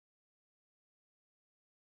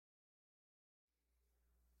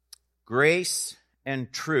Grace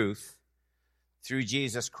and truth through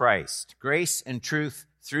Jesus Christ. Grace and truth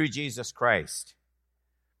through Jesus Christ.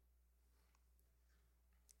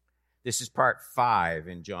 This is part 5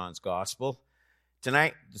 in John's Gospel.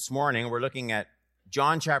 Tonight, this morning, we're looking at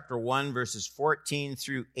John chapter 1, verses 14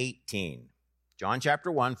 through 18. John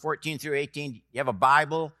chapter 1, 14 through 18. You have a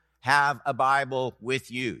Bible? Have a Bible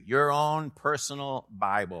with you. Your own personal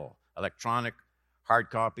Bible. Electronic, hard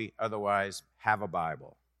copy, otherwise, have a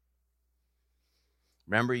Bible.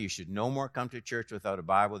 Remember, you should no more come to church without a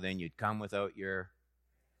Bible than you'd come without your...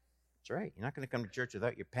 That's right. You're not going to come to church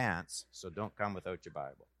without your pants, so don't come without your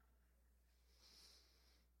Bible.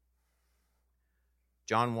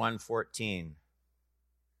 John 1:14.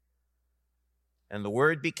 And the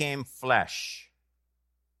Word became flesh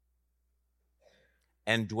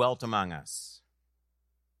and dwelt among us.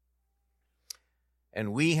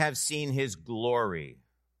 And we have seen his glory,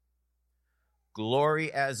 glory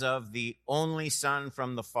as of the only Son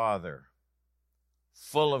from the Father,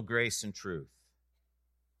 full of grace and truth.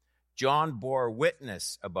 John bore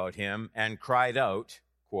witness about him and cried out,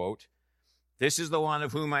 quote, "This is the one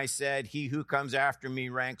of whom I said, he who comes after me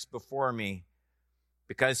ranks before me,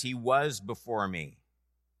 because he was before me."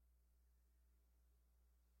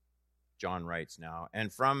 John writes now,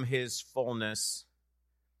 "And from his fullness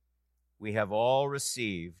we have all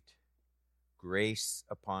received grace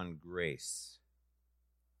upon grace."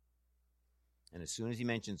 And as soon as he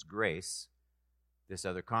mentions grace, this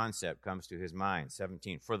other concept comes to his mind.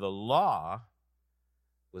 17, "For the law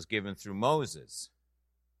was given through Moses.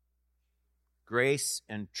 Grace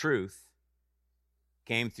and truth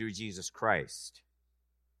came through Jesus Christ."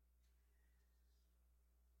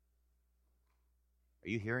 Are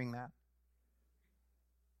you hearing that?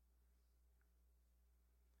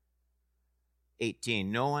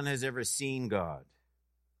 18, "No one has ever seen God.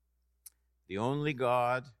 The only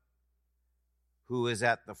God who is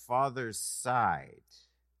at the Father's side,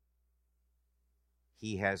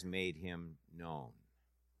 he has made him known."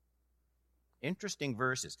 Interesting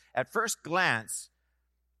verses. At first glance,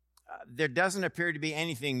 there doesn't appear to be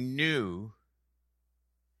anything new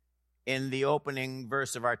in the opening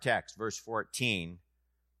verse of our text, verse 14.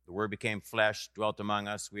 "The Word became flesh, dwelt among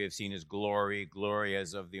us. We have seen his glory, glory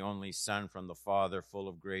as of the only Son from the Father, full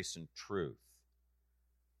of grace and truth."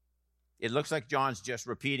 It looks like John's just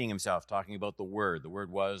repeating himself, talking about the Word. The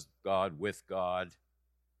Word was God, with God.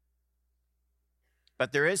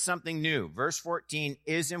 But there is something new. Verse 14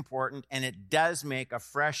 is important, and it does make a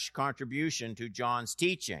fresh contribution to John's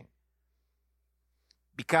teaching.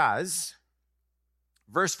 Because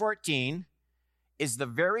verse 14 is the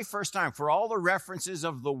very first time, for all the references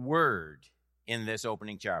of the Word in this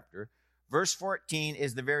opening chapter, verse 14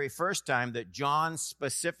 is the very first time that John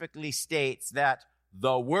specifically states that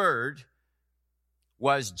the Word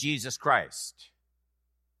was Jesus Christ.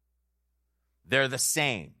 They're the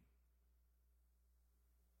same.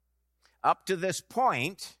 Up to this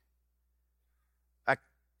point, a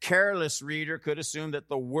careless reader could assume that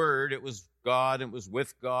the Word, it was God, it was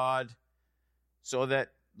with God, so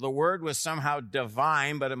that the Word was somehow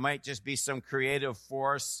divine, but it might just be some creative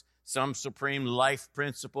force, some supreme life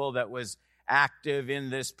principle that was active in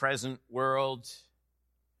this present world.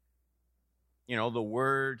 You know, the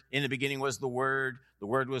Word, in the beginning was the Word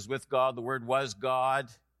was with God, the Word was God.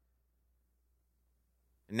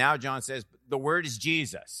 And now John says, the Word is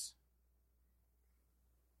Jesus.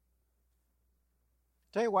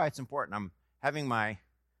 I'll tell you why it's important. I'm having my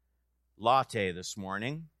latte this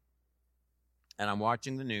morning, and I'm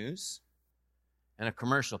watching the news, and a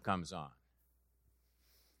commercial comes on.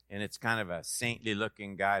 And it's kind of a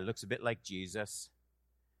saintly-looking guy, looks a bit like Jesus,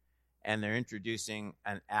 and they're introducing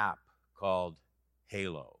an app called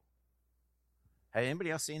Halo. Has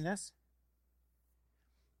anybody else seen this?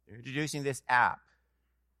 They're introducing this app,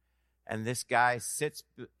 and this guy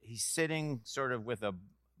he's sitting sort of with a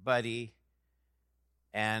buddy,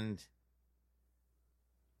 and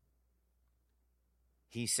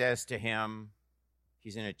he says to him,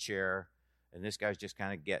 he's in a chair, and this guy's just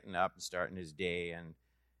kind of getting up and starting his day, and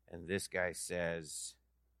this guy says,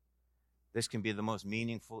 "This can be the most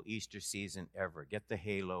meaningful Easter season ever. Get the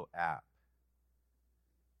Halo app.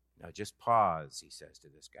 Now just pause," he says to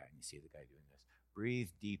this guy, and you see the guy doing this.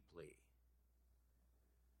 "Breathe deeply."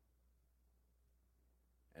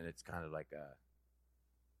 And it's kind of like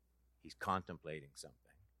he's contemplating something.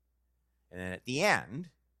 And then at the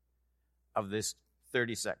end of this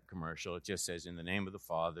 30-second commercial, it just says, "In the name of the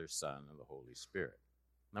Father, Son, and the Holy Spirit."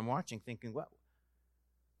 And I'm watching thinking, well,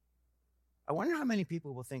 I wonder how many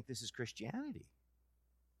people will think this is Christianity.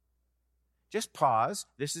 Just pause.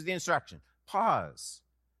 This is the instruction. Pause.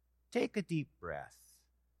 Take a deep breath.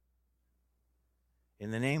 In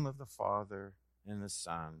the name of the Father, and the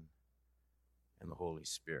Son, and the Holy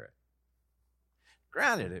Spirit.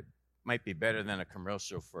 Granted, it might be better than a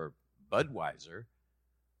commercial for Budweiser,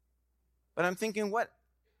 but I'm thinking,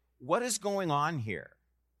 what is going on here?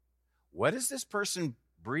 What is this person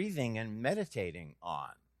breathing and meditating on?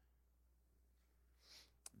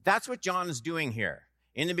 That's what John is doing here.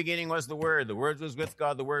 In the beginning was the Word was with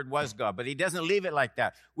God, the Word was God. But he doesn't leave it like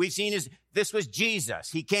that. We've seen this was Jesus.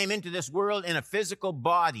 He came into this world in a physical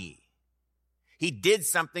body. He did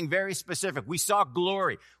something very specific. We saw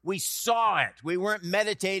glory. We saw it. We weren't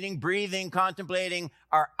meditating, breathing, contemplating.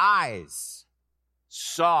 Our eyes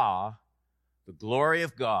saw the glory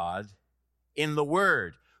of God in the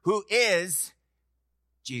Word, who is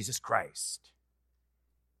Jesus Christ.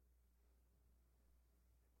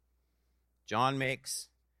 John makes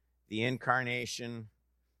the incarnation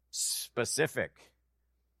specific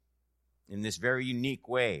in this very unique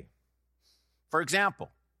way. For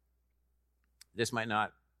example, this might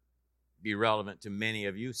not be relevant to many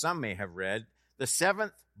of you. Some may have read the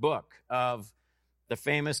 7th book of the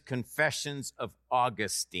famous Confessions of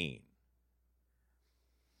Augustine.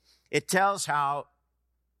 It tells how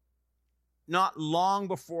not long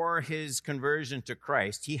before his conversion to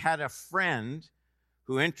Christ, he had a friend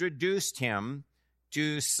who introduced him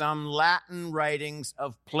to some Latin writings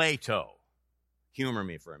of Plato. Humor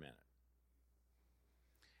me for a minute.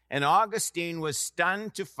 And Augustine was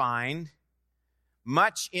stunned to find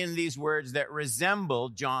much in these words that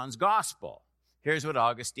resembled John's gospel. Here's what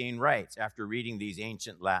Augustine writes after reading these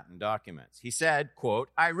ancient Latin documents. He said, quote,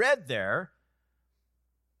 I read there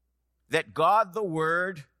that God the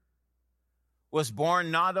Word was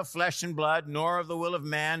born not of flesh and blood, nor of the will of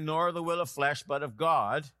man, nor of the will of flesh, but of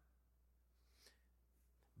God.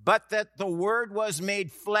 But that the Word was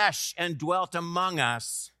made flesh and dwelt among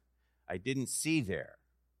us, I didn't see there.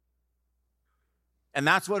 And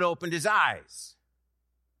that's what opened his eyes.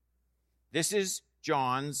 This is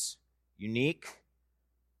John's unique,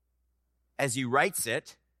 as he writes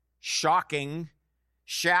it, shocking,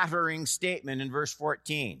 shattering statement in verse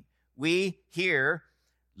 14. We here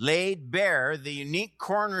laid bare the unique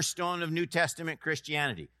cornerstone of New Testament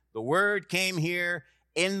Christianity. The Word came here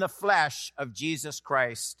in the flesh of Jesus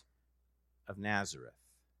Christ of Nazareth.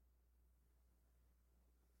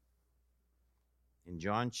 And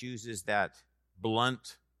John chooses that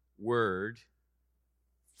blunt word,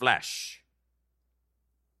 flesh.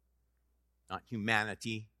 Not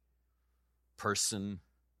humanity, person,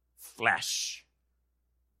 flesh.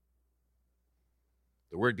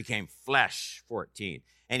 The Word became flesh, 14.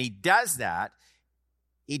 And he does that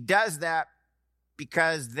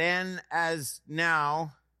because then as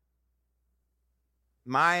now,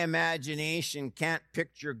 my imagination can't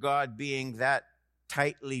picture God being that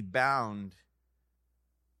tightly bound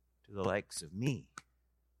to the likes of me.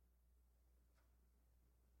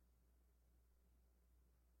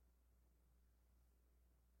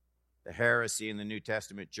 The heresy in the New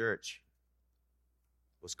Testament church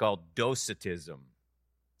was called Docetism.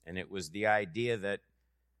 And it was the idea that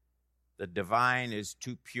the divine is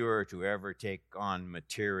too pure to ever take on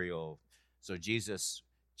material. So Jesus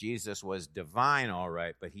was divine, all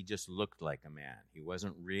right, but he just looked like a man. He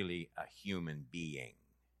wasn't really a human being.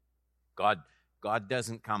 God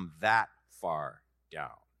doesn't come that far down.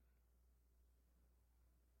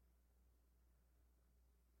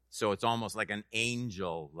 So it's almost like an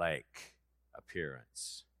angel-like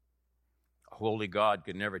appearance. A holy God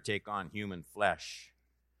could never take on human flesh.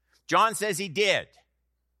 John says he did.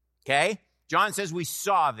 Okay? John says we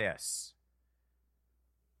saw this.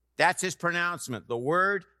 That's his pronouncement. The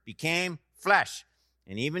Word became flesh.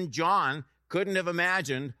 And even John couldn't have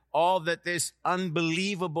imagined all that this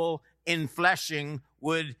unbelievable infleshing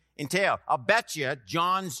would entail. I'll bet you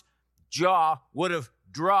John's jaw would have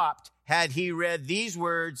dropped had he read these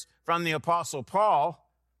words from the Apostle Paul.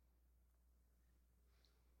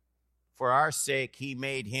 For our sake, he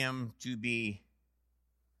made him to be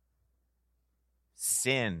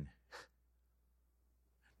sin.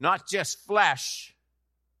 Not just flesh,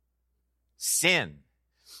 sin.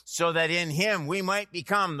 So that in him we might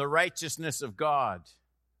become the righteousness of God.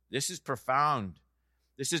 This is profound.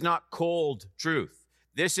 This is not cold truth.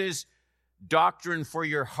 This is doctrine for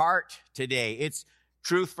your heart today. It's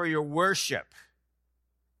truth for your worship.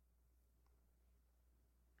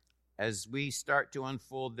 As we start to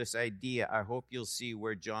unfold this idea, I hope you'll see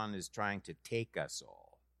where John is trying to take us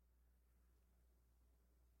all.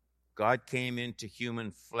 God came into human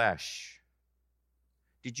flesh.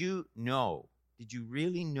 Did you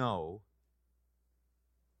really know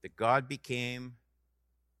that God became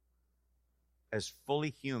as fully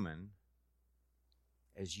human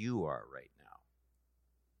as you are right now?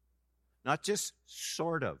 not just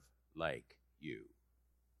sort of like you.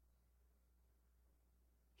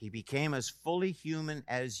 He became as fully human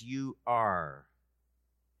as you are.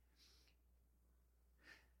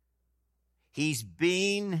 He's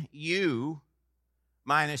been you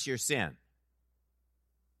minus your sin.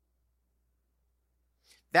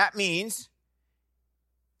 That means,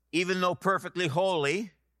 even though perfectly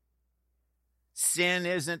holy, sin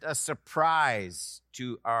isn't a surprise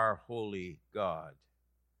to our holy God.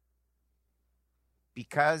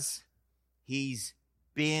 Because he's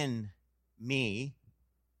been me,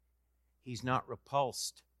 he's not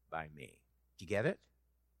repulsed by me. Do you get it?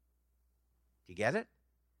 Do you get it?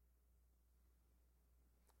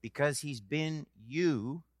 Because he's been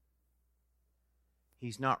you,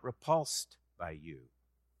 he's not repulsed by you.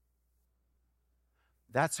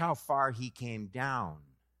 That's how far he came down.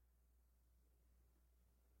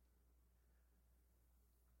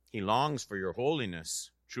 He longs for your holiness,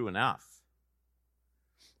 true enough.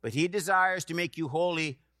 But he desires to make you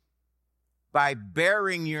holy by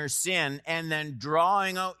bearing your sin and then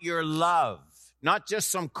drawing out your love, not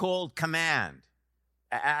just some cold command.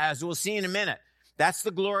 As we'll see in a minute, that's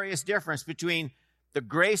the glorious difference between the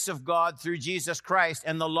grace of God through Jesus Christ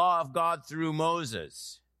and the law of God through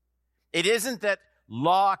Moses. It isn't that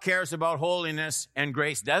law cares about holiness and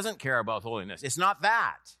grace doesn't care about holiness. It's not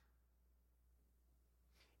that.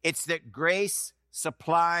 It's that grace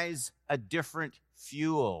supplies a different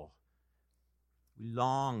fuel. We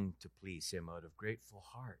long to please him out of grateful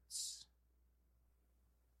hearts.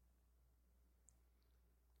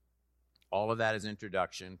 All of that is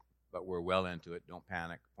introduction, but we're well into it. Don't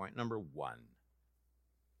panic. Point number 1.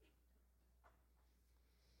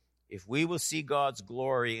 If we will see God's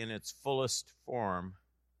glory in its fullest form,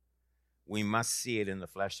 we must see it in the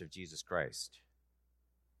flesh of Jesus Christ.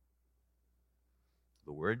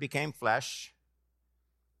 The Word became flesh,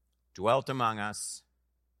 dwelt among us.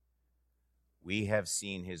 We have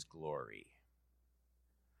seen his glory.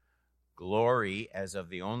 Glory as of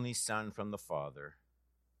the only Son from the Father,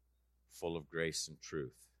 full of grace and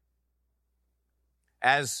truth.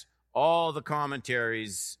 As all the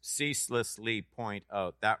commentaries ceaselessly point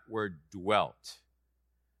out, that word dwelt,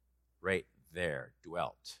 right there,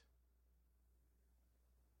 dwelt,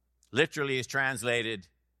 literally is translated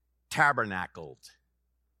tabernacled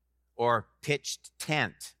or pitched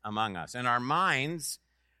tent among us. And our minds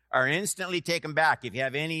are instantly taken back. If you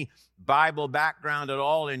have any Bible background at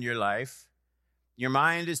all in your life, your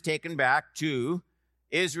mind is taken back to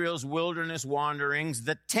Israel's wilderness wanderings,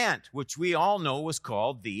 the tent, which we all know was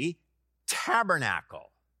called the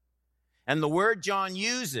tabernacle. And the word John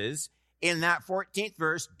uses in that 14th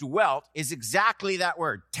verse, dwelt, is exactly that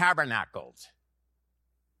word, tabernacled.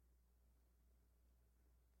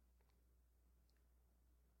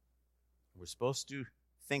 We're supposed to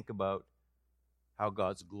think about how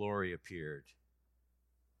God's glory appeared.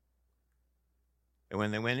 And when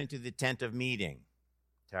they went into the tent of meeting,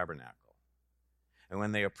 tabernacle, and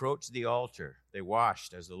when they approached the altar, they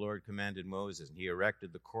washed as the Lord commanded Moses, and he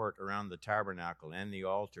erected the court around the tabernacle and the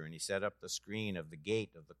altar, and he set up the screen of the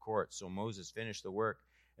gate of the court. So Moses finished the work,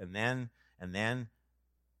 and then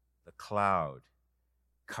the cloud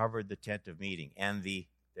covered the tent of meeting, and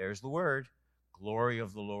there's the word, glory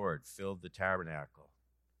of the Lord filled the tabernacle.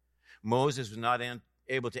 Moses was not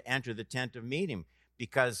able to enter the tent of meeting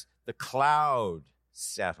because the cloud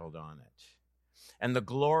settled on it. And the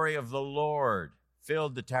glory of the Lord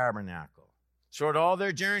filled the tabernacle. Throughout all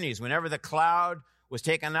their journeys, whenever the cloud was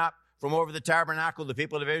taken up from over the tabernacle, the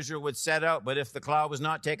people of Israel would set out. But if the cloud was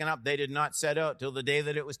not taken up, they did not set out till the day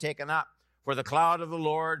that it was taken up. For the cloud of the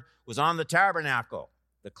Lord was on the tabernacle.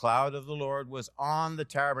 The cloud of the Lord was on the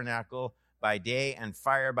tabernacle by day and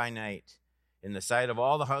fire by night, in the sight of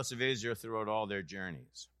all the house of Israel throughout all their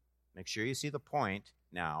journeys. Make sure you see the point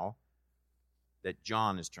now that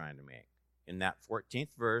John is trying to make. In that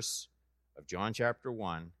 14th verse of John chapter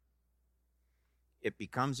 1, it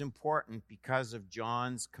becomes important because of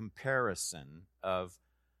John's comparison of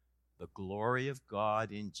the glory of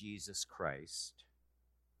God in Jesus Christ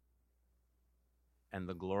and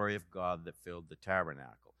the glory of God that filled the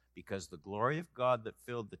tabernacle. Because the glory of God that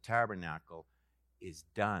filled the tabernacle is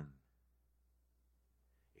done.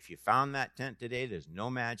 If you found that tent today, there's no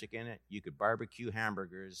magic in it. You could barbecue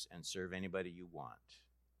hamburgers and serve anybody you want.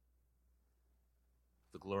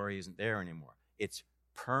 The glory isn't there anymore. It's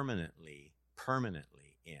permanently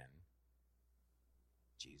in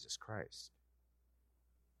Jesus Christ.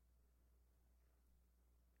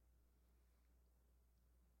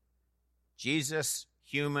 Jesus'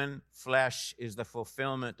 human flesh is the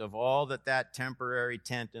fulfillment of all that temporary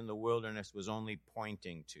tent in the wilderness was only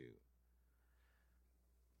pointing to.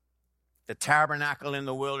 The tabernacle in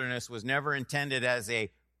the wilderness was never intended as a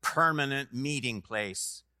permanent meeting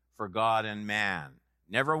place for God and man.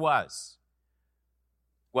 Never was.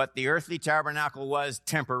 What the earthly tabernacle was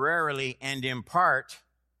temporarily and in part,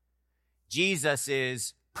 Jesus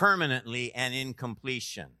is permanently and in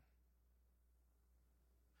completion.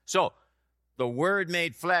 So, the Word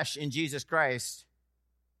made flesh in Jesus Christ,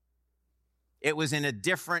 it was in a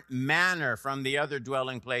different manner from the other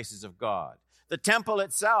dwelling places of God. The temple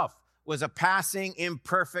itself was a passing,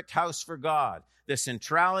 imperfect house for God. The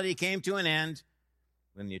centrality came to an end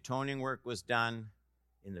when the atoning work was done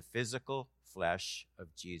in the physical flesh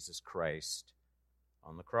of Jesus Christ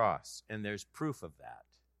on the cross. And there's proof of that.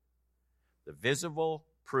 The visible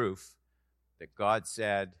proof that God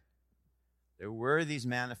said, there were these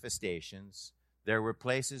manifestations, there were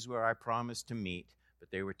places where I promised to meet, but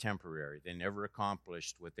they were temporary. They never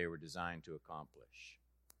accomplished what they were designed to accomplish.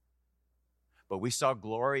 But we saw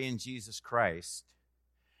glory in Jesus Christ,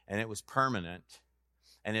 and it was permanent,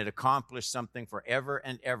 and it accomplished something forever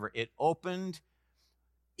and ever. It opened,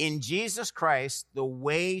 in Jesus Christ, the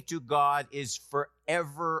way to God is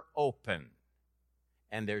forever open,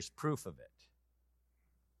 and there's proof of it.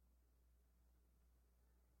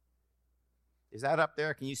 Is that up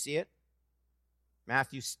there? Can you see it?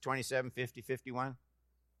 Matthew 27, 50, 51.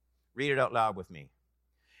 Read it out loud with me.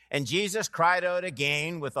 And Jesus cried out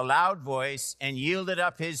again with a loud voice and yielded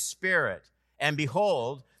up his spirit. And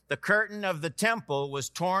behold, the curtain of the temple was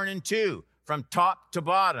torn in two from top to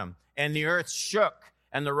bottom, and the earth shook,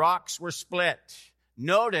 and the rocks were split.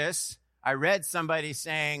 Notice, I read somebody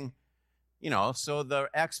saying, so the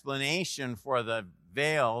explanation for the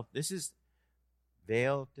veil, this is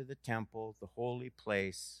veil to the temple, the holy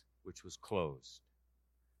place, which was closed.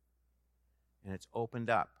 And it's opened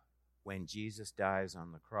up when Jesus dies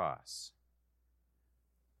on the cross.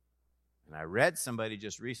 And I read somebody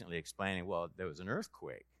just recently explaining, well, there was an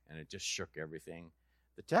earthquake, and it just shook everything.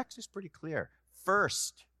 The text is pretty clear.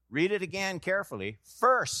 First, read it again carefully.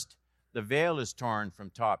 First, the veil is torn from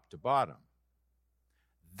top to bottom.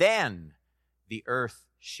 Then, the earth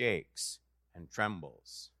shakes and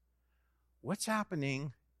trembles. What's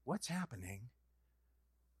happening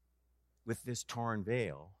with this torn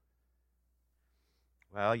veil?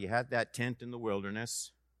 Well, you had that tent in the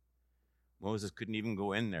wilderness. Moses couldn't even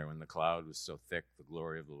go in there when the cloud was so thick, the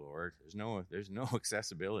glory of the Lord. There's no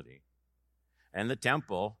accessibility. And the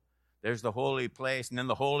temple, there's the holy place, and then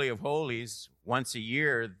the Holy of Holies. Once a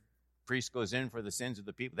year, the priest goes in for the sins of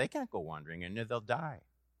the people. They can't go wandering in there, they'll die.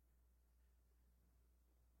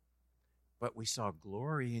 But we saw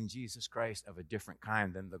glory in Jesus Christ of a different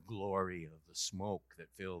kind than the glory of the smoke that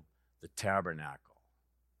filled the tabernacle.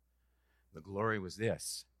 The glory was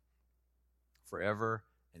this: forever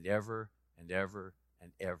and ever and ever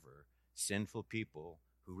and ever, sinful people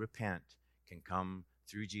who repent can come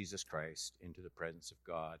through Jesus Christ into the presence of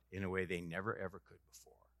God in a way they never ever could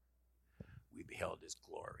before. We beheld his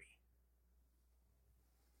glory.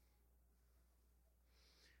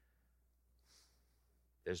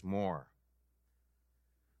 There's more.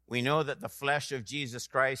 We know that the flesh of Jesus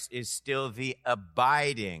Christ is still the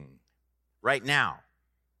abiding, right now,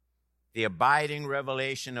 the abiding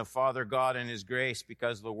revelation of Father God and his grace,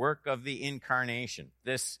 because the work of the incarnation,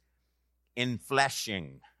 this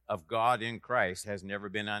infleshing of God in Christ, has never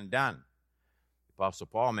been undone. The Apostle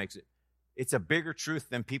Paul makes it's a bigger truth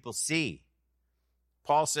than people see.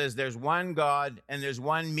 Paul says there's one God and there's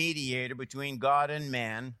one mediator between God and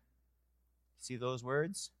man. See those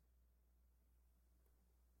words?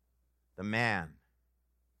 The man,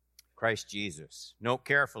 Christ Jesus. Note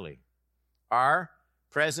carefully. Our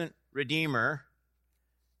present Redeemer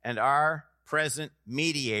and our present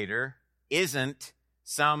mediator isn't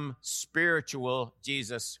some spiritual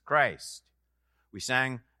Jesus Christ. We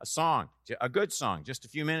sang a song, a good song, just a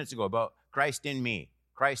few minutes ago about Christ in me,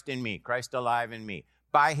 Christ in me, Christ alive in me.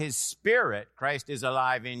 By his Spirit, Christ is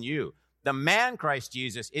alive in you. The man, Christ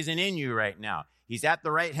Jesus, isn't in you right now. He's at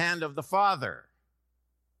the right hand of the Father.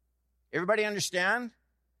 Everybody understand?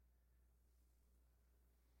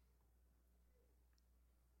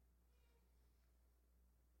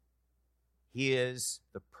 He is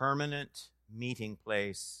the permanent meeting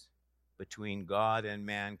place between God and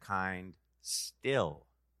mankind still,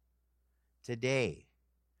 today,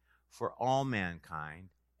 for all mankind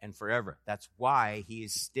and forever. That's why he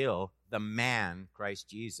is still the man, Christ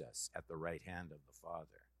Jesus, at the right hand of the Father.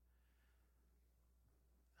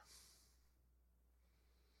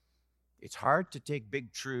 It's hard to take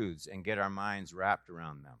big truths and get our minds wrapped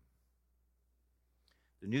around them.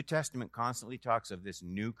 The New Testament constantly talks of this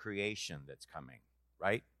new creation that's coming,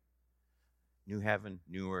 right? New heaven,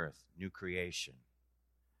 new earth, new creation.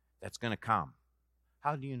 that's going to come.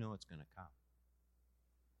 How do you know it's going to come?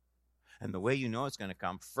 And the way you know it's going to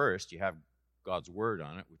come, first, you have God's word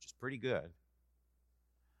on it, which is pretty good.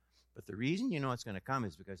 But the reason you know it's going to come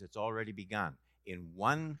is because it's already begun. In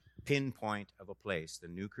one pinpoint of a place, the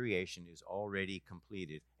new creation is already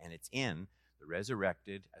completed, and it's in the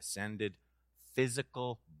resurrected, ascended,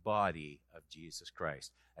 physical body of Jesus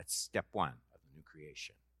Christ. That's step one of the new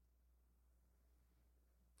creation.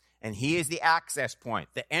 And he is the access point,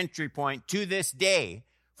 the entry point to this day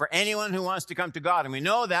for anyone who wants to come to God. And we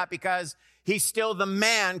know that because he's still the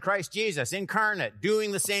man, Christ Jesus, incarnate,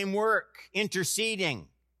 doing the same work, interceding,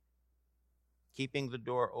 keeping the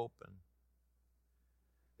door open.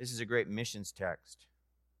 This is a great missions text.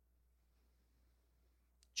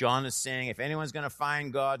 John is saying if anyone's going to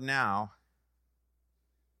find God now,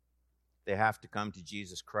 they have to come to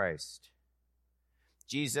Jesus Christ.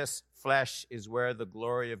 Jesus' flesh is where the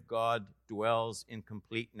glory of God dwells in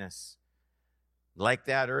completeness. Like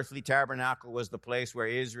that earthly tabernacle was the place where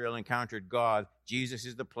Israel encountered God, Jesus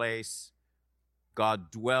is the place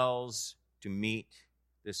God dwells to meet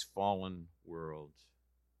this fallen world.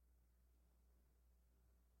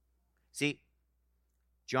 See,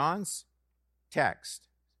 John's text,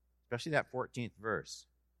 especially that 14th verse,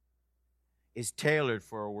 is tailored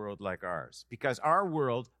for a world like ours. Because our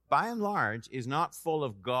world, by and large, is not full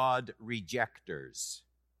of God rejectors.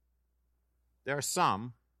 There are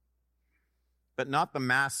some, but not the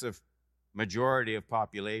massive majority of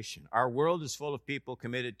population. Our world is full of people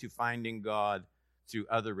committed to finding God through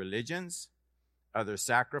other religions, other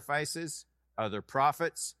sacrifices, other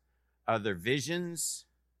prophets, other visions,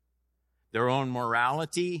 their own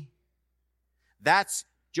morality. That's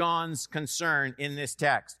John's concern in this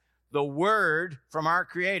text. The word from our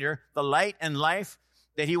Creator, the light and life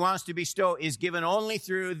that he wants to bestow, is given only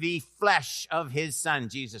through the flesh of his Son,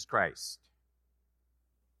 Jesus Christ.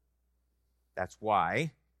 That's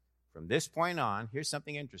why, from this point on, here's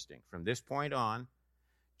something interesting. From this point on,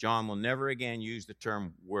 John will never again use the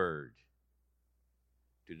term word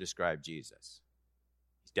to describe Jesus.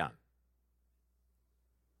 He's done.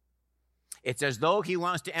 It's as though he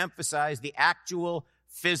wants to emphasize the actual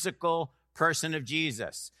physical person of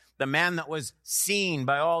Jesus, the man that was seen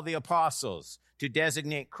by all the apostles to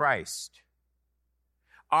designate Christ.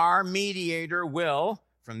 Our mediator will,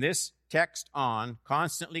 from this text on,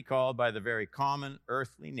 constantly called by the very common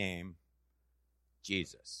earthly name,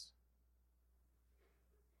 Jesus.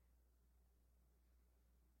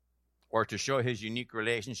 Or to show his unique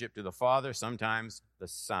relationship to the Father, sometimes the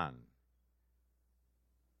Son.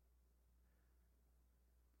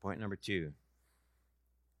 Point number 2.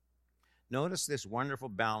 Notice this wonderful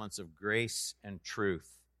balance of grace and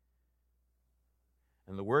truth.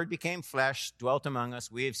 And the Word became flesh, dwelt among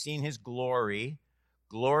us. We have seen his glory,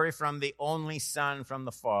 glory from the only Son from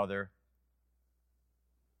the Father,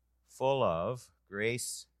 full of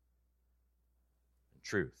grace and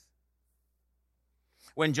truth.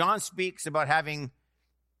 When John speaks about having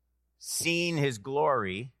seen his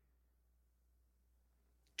glory,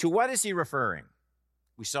 to what is he referring?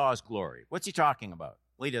 We saw his glory. What's he talking about?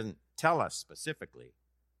 Well, he doesn't tell us specifically.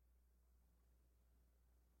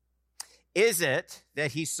 Is it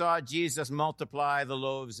that he saw Jesus multiply the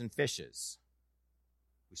loaves and fishes?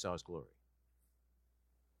 We saw his glory.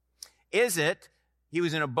 Is it he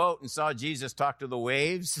was in a boat and saw Jesus talk to the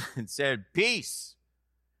waves and said, "Peace,"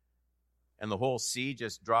 and the whole sea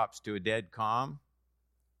just drops to a dead calm?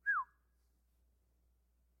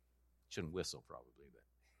 Shouldn't whistle, probably.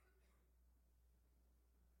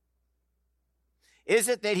 Is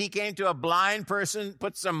it that he came to a blind person,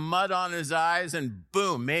 put some mud on his eyes, and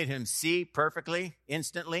boom, made him see perfectly,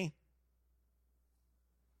 instantly?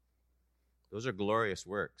 Those are glorious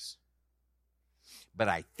works. But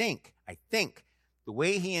I think the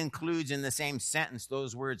way he includes in the same sentence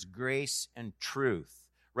those words, grace and truth,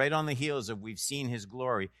 right on the heels of we've seen his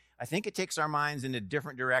glory, I think it takes our minds in a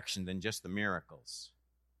different direction than just the miracles.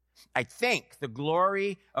 I think the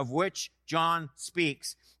glory of which John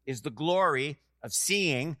speaks is the glory of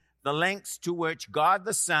seeing the lengths to which God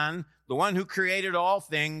the Son, the one who created all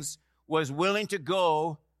things, was willing to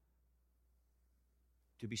go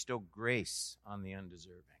to bestow grace on the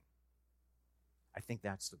undeserving. I think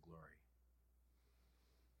that's the glory.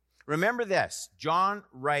 Remember this, John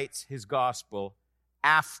writes his gospel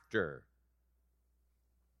after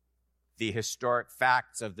the historic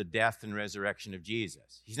facts of the death and resurrection of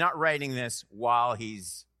Jesus. He's not writing this while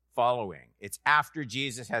he's following. It's after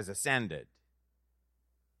Jesus has ascended.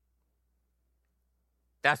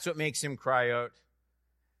 That's what makes him cry out,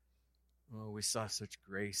 "Oh, we saw such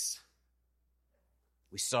grace.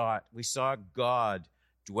 We saw it. We saw God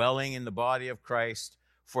dwelling in the body of Christ,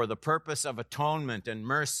 for the purpose of atonement and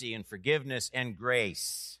mercy and forgiveness and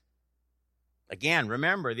grace. Again,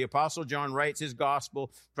 remember, the Apostle John writes his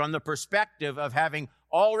gospel from the perspective of having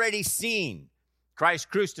already seen Christ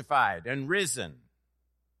crucified and risen.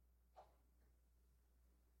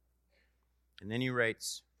 And then he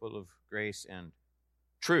writes, full of grace and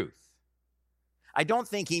truth. I don't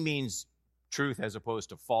think he means truth as opposed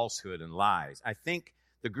to falsehood and lies. I think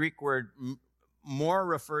the Greek word more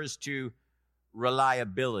refers to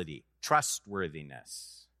reliability,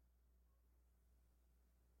 trustworthiness.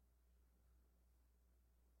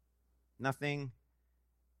 Nothing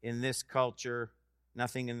in this culture,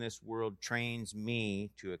 nothing in this world trains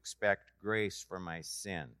me to expect grace for my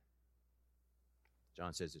sin.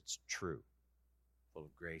 John says it's true, full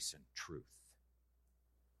of grace and truth.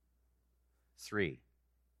 3,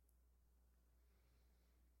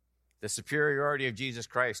 the superiority of Jesus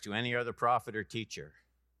Christ to any other prophet or teacher.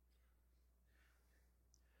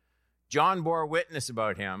 John bore witness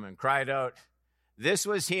about him and cried out, "This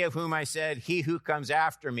was he of whom I said, he who comes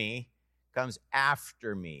after me,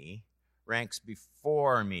 ranks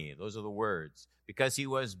before me." Those are the words. Because he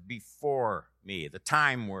was before me, the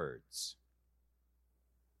time words.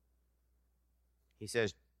 He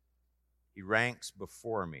says, he ranks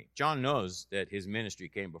before me. John knows that his ministry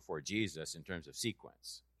came before Jesus in terms of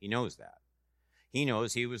sequence. He knows that. He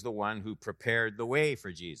knows he was the one who prepared the way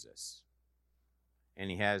for Jesus. And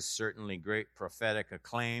he has certainly great prophetic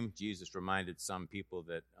acclaim. Jesus reminded some people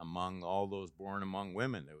that among all those born among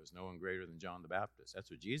women, there was no one greater than John the Baptist. That's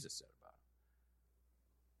what Jesus said about him.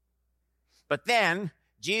 But then,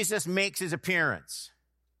 Jesus makes his appearance.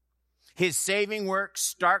 His saving work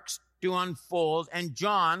starts to unfold, and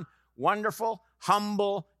John, wonderful,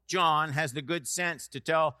 humble John, has the good sense to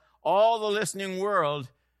tell all the listening world,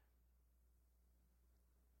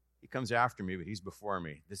 he comes after me, but he's before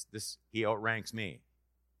me. He outranks me.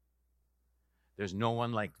 There's no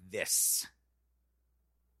one like this.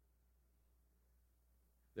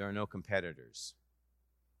 There are no competitors.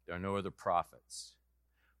 There are no other prophets.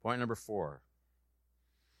 Point number 4.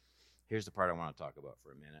 Here's the part I want to talk about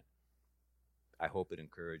for a minute. I hope it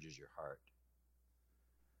encourages your heart.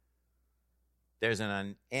 There's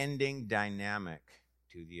an unending dynamic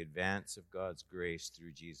to the advance of God's grace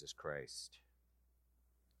through Jesus Christ.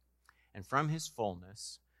 And from his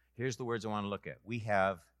fullness, here's the words I want to look at. We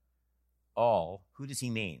have all, who does he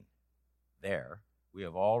mean? There, we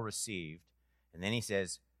have all received. And then he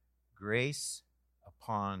says, grace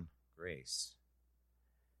upon grace.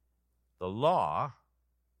 The law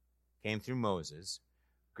came through Moses.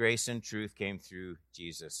 Grace and truth came through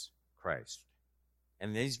Jesus Christ.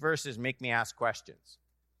 And these verses make me ask questions.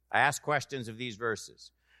 I ask questions of these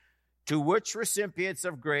verses. To which recipients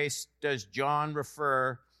of grace does John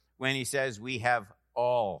refer when he says we have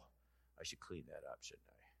all? I should clean that up, shouldn't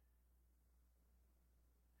I?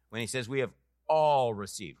 When he says we have all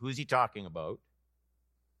received, who's he talking about?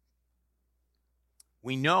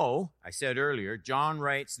 We know, I said earlier, John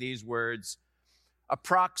writes these words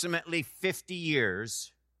approximately 50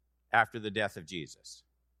 years after the death of Jesus.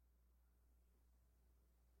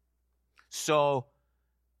 So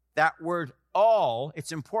that word all,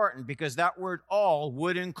 it's important because that word all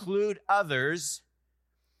would include others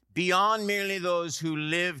beyond merely those who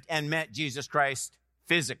lived and met Jesus Christ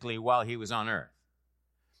physically while he was on earth.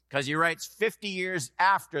 Because he writes 50 years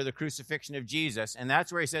after the crucifixion of Jesus, and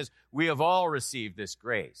that's where he says, we have all received this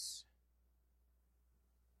grace.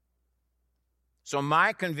 So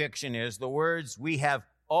my conviction is the words we have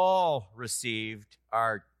all received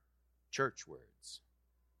are church words.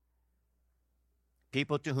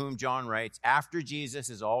 People to whom John writes after Jesus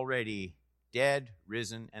is already dead,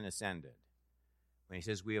 risen, and ascended. When he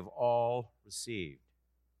says we have all received.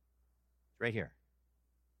 It's right here.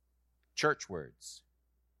 Church words.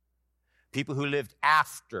 People who lived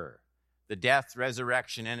after the death,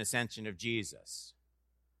 resurrection, and ascension of Jesus.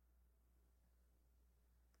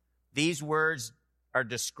 These words are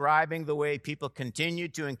describing the way people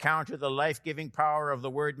continued to encounter the life-giving power of the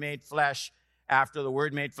Word made flesh after the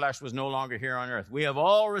Word made flesh was no longer here on earth. We have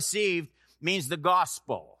all received means the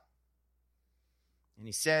gospel. And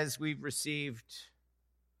he says we've received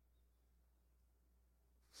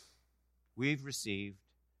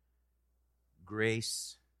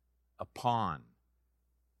grace upon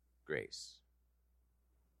grace.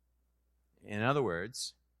 In other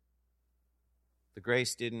words, the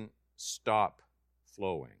grace didn't stop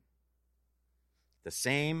flowing. The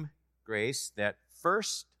same grace that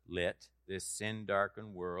first lit this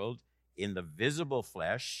sin-darkened world in the visible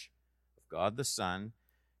flesh of God the Son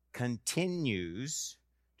continues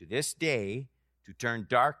to this day to turn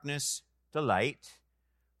darkness to light.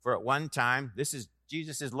 For at one time, this is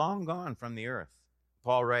Jesus is long gone from the earth.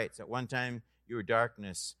 Paul writes, at one time you were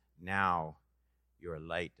darkness, now you are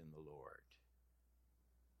light in the Lord.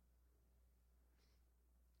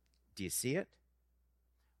 Do you see it?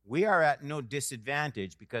 We are at no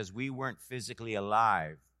disadvantage because we weren't physically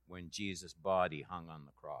alive when Jesus' body hung on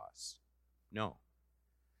the cross. No.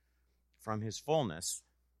 From his fullness,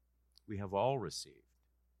 we have all received.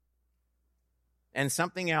 And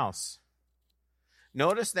something else.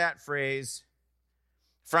 Notice that phrase,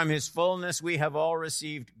 from his fullness we have all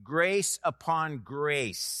received grace upon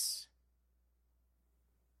grace.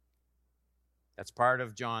 That's part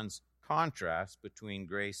of John's contrast between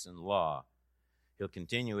grace and law. He'll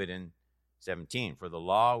continue it in 17. For the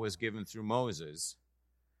law was given through Moses,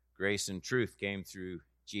 grace and truth came through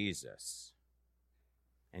Jesus.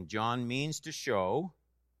 And John means to show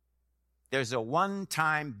there's a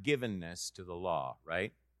one-time givenness to the law,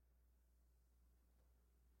 right?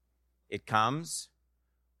 It comes,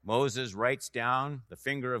 Moses writes down, the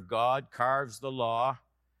finger of God carves the law.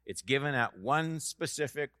 It's given at one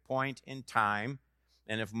specific point in time.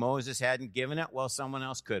 And if Moses hadn't given it, well, someone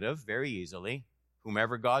else could have very easily,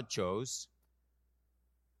 whomever God chose.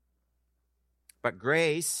 But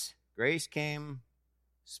grace came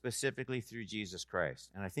specifically through Jesus Christ.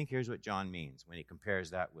 And I think here's what John means when he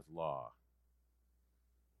compares that with law.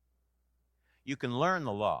 You can learn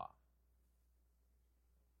the law,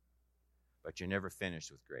 but you're never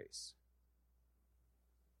finished with grace.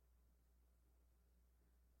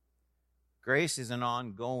 Grace is an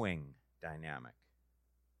ongoing dynamic.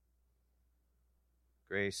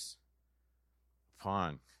 Grace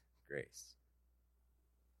upon grace.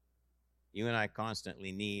 You and I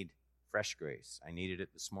constantly need fresh grace. I needed it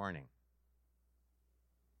this morning.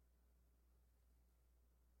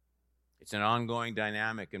 It's an ongoing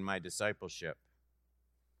dynamic in my discipleship.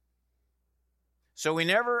 So we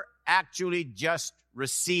never actually just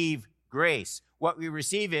receive grace. What we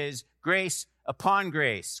receive is grace upon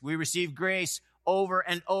grace. We receive grace over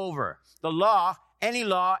and over. The law, any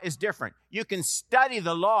law is different. You can study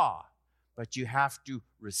the law, but you have to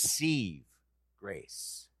receive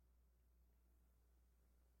grace.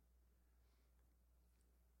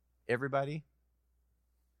 Everybody,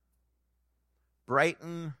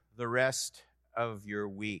 brighten the rest of your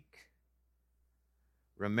week,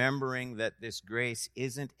 remembering that this grace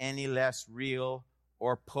isn't any less real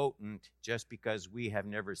or potent just because we have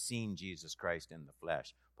never seen Jesus Christ in the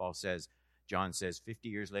flesh. John says, 50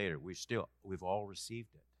 years later, we've all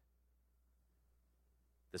received it.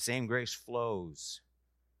 The same grace flows.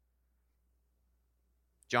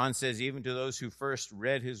 John says, even to those who first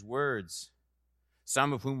read his words,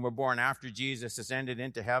 some of whom were born after Jesus ascended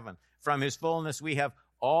into heaven, from his fullness we have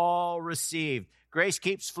all received. Grace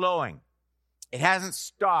keeps flowing. It hasn't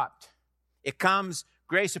stopped. It comes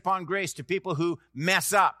grace upon grace to people who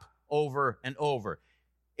mess up over and over.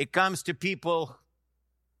 It comes to people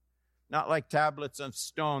not like tablets of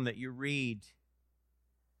stone that you read.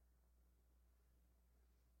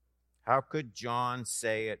 How could John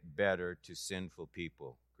say it better to sinful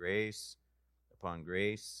people? Grace upon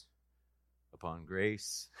grace upon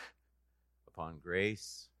grace upon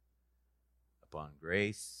grace upon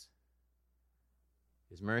grace.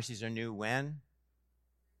 His mercies are new when?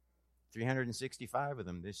 365 of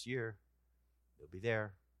them this year. They'll be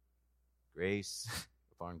there. Grace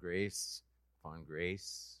upon grace upon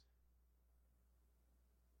grace.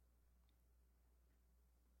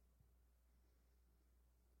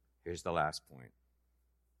 Here's the last point.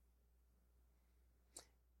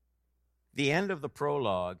 The end of the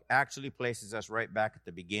prologue actually places us right back at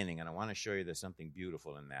the beginning, and I want to show you there's something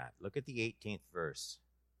beautiful in that. Look at the 18th verse.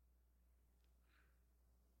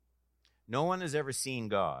 No one has ever seen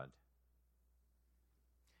God.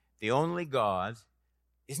 The only God,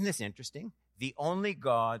 isn't this interesting? The only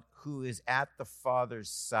God who is at the Father's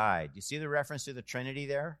side. You see the reference to the Trinity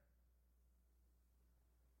there?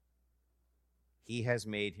 He has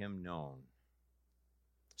made him known.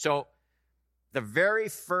 So, the very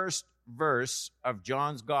first verse of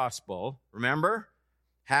John's gospel, remember,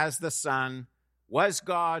 has the Son, was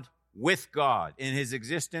God with God in his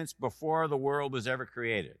existence before the world was ever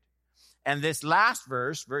created. And this last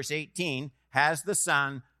verse, verse 18, has the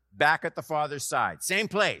Son back at the Father's side. Same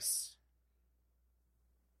place.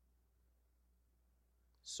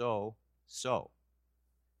 So,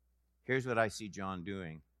 here's what I see John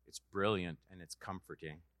doing. It's brilliant and it's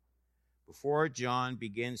comforting. Before John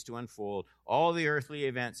begins to unfold all the earthly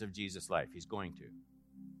events of Jesus' life, he's going to.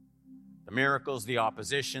 The miracles, the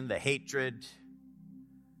opposition, the hatred.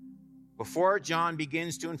 Before John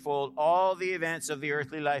begins to unfold all the events of the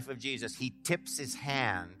earthly life of Jesus, he tips his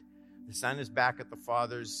hand. The Son is back at the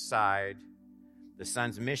Father's side. The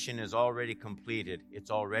Son's mission is already completed.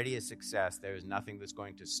 It's already a success. There is nothing that's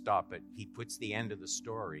going to stop it. He puts the end of the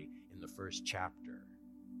story in the first chapter.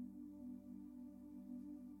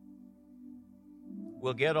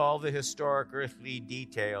 We'll get all the historic earthly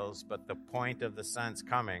details, but the point of the Son's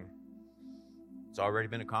coming, it's already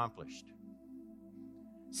been accomplished.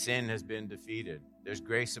 Sin has been defeated. There's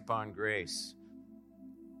grace upon grace.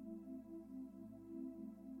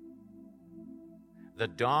 The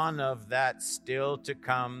dawn of that still to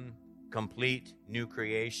come complete new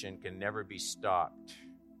creation can never be stopped.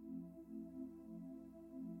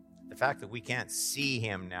 The fact that we can't see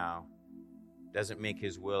him now doesn't make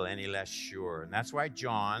his will any less sure. And that's why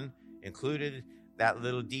John included that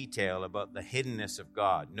little detail about the hiddenness of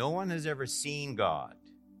God. No one has ever seen God.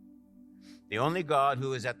 The only God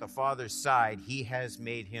who is at the Father's side, he has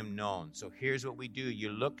made him known. So here's what we do. You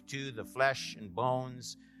look to the flesh and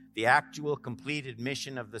bones, the actual completed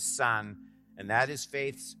mission of the Son, and that is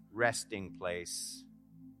faith's resting place.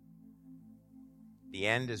 The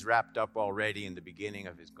end is wrapped up already in the beginning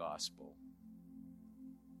of his gospel.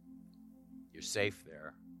 You're safe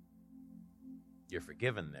there. You're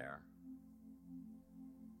forgiven there.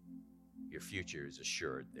 Your future is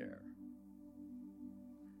assured there.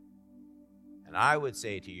 And I would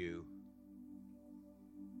say to you,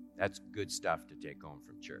 that's good stuff to take home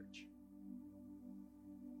from church.